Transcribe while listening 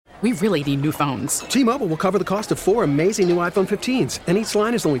We really need new phones. T-Mobile will cover the cost of 4 amazing new iPhone 15s, and each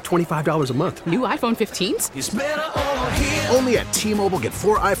line is only $25 a month. New iPhone 15s? It's better over here. Only at T-Mobile, get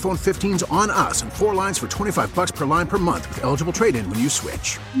 4 iPhone 15s on us and 4 lines for $25 per line per month with eligible trade-in when you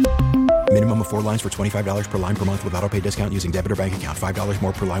switch. Minimum of 4 lines for $25 per line per month with autopay discount using debit or bank account. $5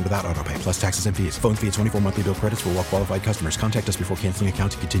 more per line without autopay, plus taxes and fees. Phone fee at 24 monthly bill credits for well-qualified customers. Contact us before canceling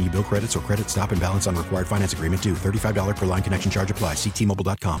account to continue bill credits or credit stop and balance on required finance agreement due. $35 per line connection charge applies. See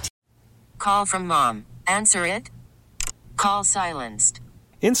T-Mobile.com. Call from mom. Answer it. Call silenced.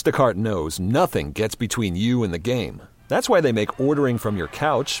 Instacart knows nothing gets between you and the game. That's why they make ordering from your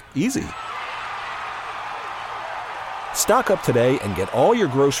couch easy. Stock up today and get all your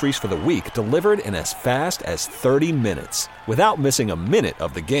groceries for the week delivered in as fast as 30 minutes without missing a minute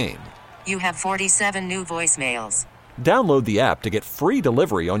of the game. You have 47 new voicemails. Download the app to get free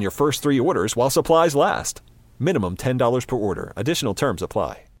delivery on your first 3 orders while supplies last. Minimum $10 per order. Additional terms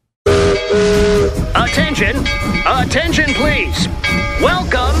apply. Attention! Attention, please!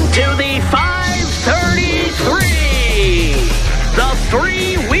 Welcome to the 533! The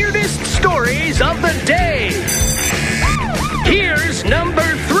 3 weirdest stories of the day! Here's number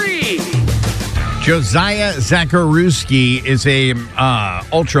 3. Josiah Zacharuski is a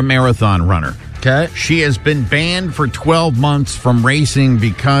ultra-marathon runner. Okay. She has been banned for 12 months from racing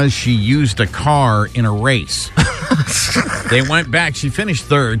because she used a car in a race. They went back. She finished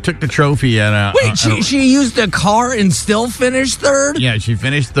third, took the trophy at a... Wait, she used a car and still finished third? Yeah, she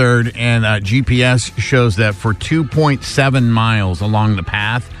finished third, and GPS shows that for 2.7 miles along the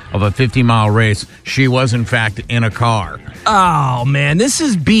path of a 50-mile race, she was, in fact, in a car. Oh, man, this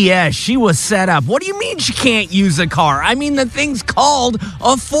is BS. She was set up. What do you mean she can't use a car? I mean, the thing's called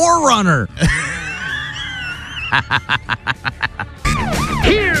a 4Runner.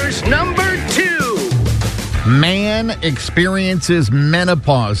 Here's number 2. Man experiences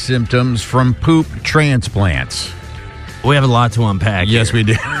menopause symptoms from poop transplants. We have a lot to unpack. Yes, here. we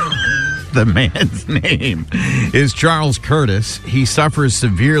do. The man's name is Charles Curtis. He suffers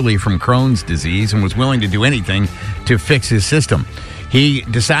severely from Crohn's disease and was willing to do anything to fix his system. He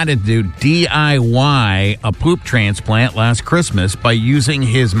decided to DIY a poop transplant last Christmas by using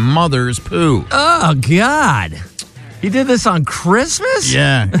his mother's poo. Oh, God. He did this on Christmas?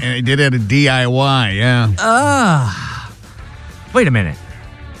 Yeah, and he did it at a DIY, yeah. Wait a minute.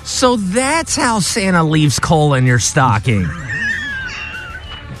 So that's how Santa leaves coal in your stocking.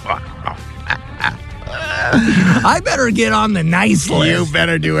 I better get on the nice list. You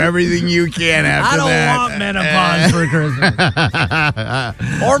better do everything you can after that. I don't want menopause for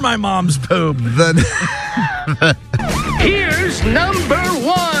Christmas. Or my mom's poop. Here's number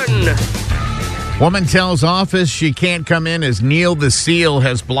 1. Woman tells office she can't come in as Neil the Seal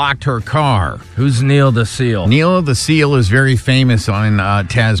has blocked her car. Who's Neil the Seal? Neil the Seal is very famous on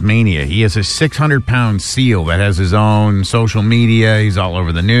Tasmania. He is a 600-pound seal that has his own social media. He's all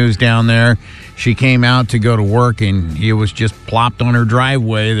over the news down there. She came out to go to work, and he was just plopped on her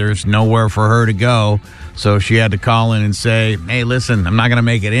driveway. There's nowhere for her to go. So she had to call in and say, hey, listen, I'm not going to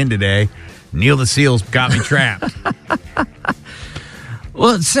make it in today. Neil the Seal's got me trapped.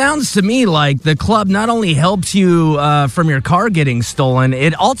 Well, it sounds to me like the club not only helps you from your car getting stolen,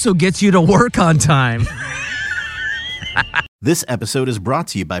 it also gets you to work on time. This episode is brought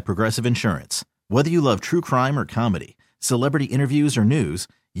to you by Progressive Insurance. Whether you love true crime or comedy, celebrity interviews or news,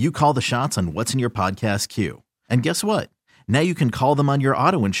 you call the shots on what's in your podcast queue. And guess what? Now you can call them on your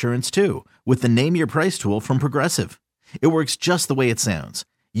auto insurance too with the Name Your Price tool from Progressive. It works just the way it sounds.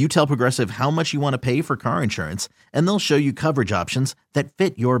 You tell Progressive how much you want to pay for car insurance, and they'll show you coverage options that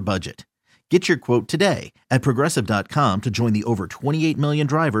fit your budget. Get your quote today at Progressive.com to join the over 28 million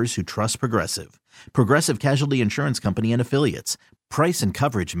drivers who trust Progressive. Progressive Casualty Insurance Company and Affiliates. Price and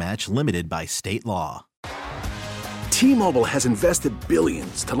coverage match limited by state law. T-Mobile has invested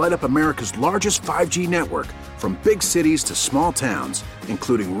billions to light up America's largest 5G network, from big cities to small towns,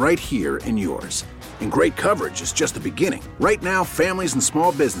 including right here in yours. And great coverage is just the beginning. Right now, families and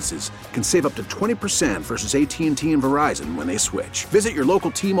small businesses can save up to 20% versus AT&T and Verizon when they switch. Visit your local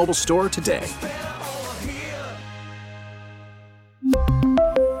T-Mobile store today.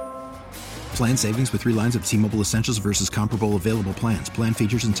 Plan savings with 3 lines of T-Mobile Essentials versus comparable available plans. Plan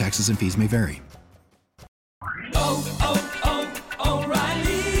features and taxes and fees may vary.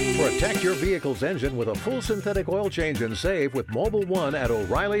 Protect your vehicle's engine with a full synthetic oil change and save with Mobil 1 at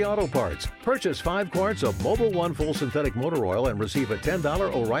O'Reilly Auto Parts. Purchase 5 quarts of Mobil 1 full synthetic motor oil and receive a $10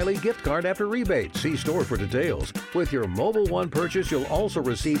 O'Reilly gift card after rebate. See store for details. With your Mobil 1 purchase, you'll also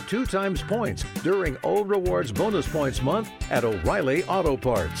receive 2 times points during O Rewards Bonus Points Month at O'Reilly Auto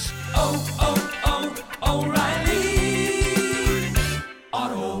Parts. O'Reilly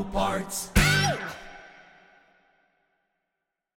Auto Auto Parts.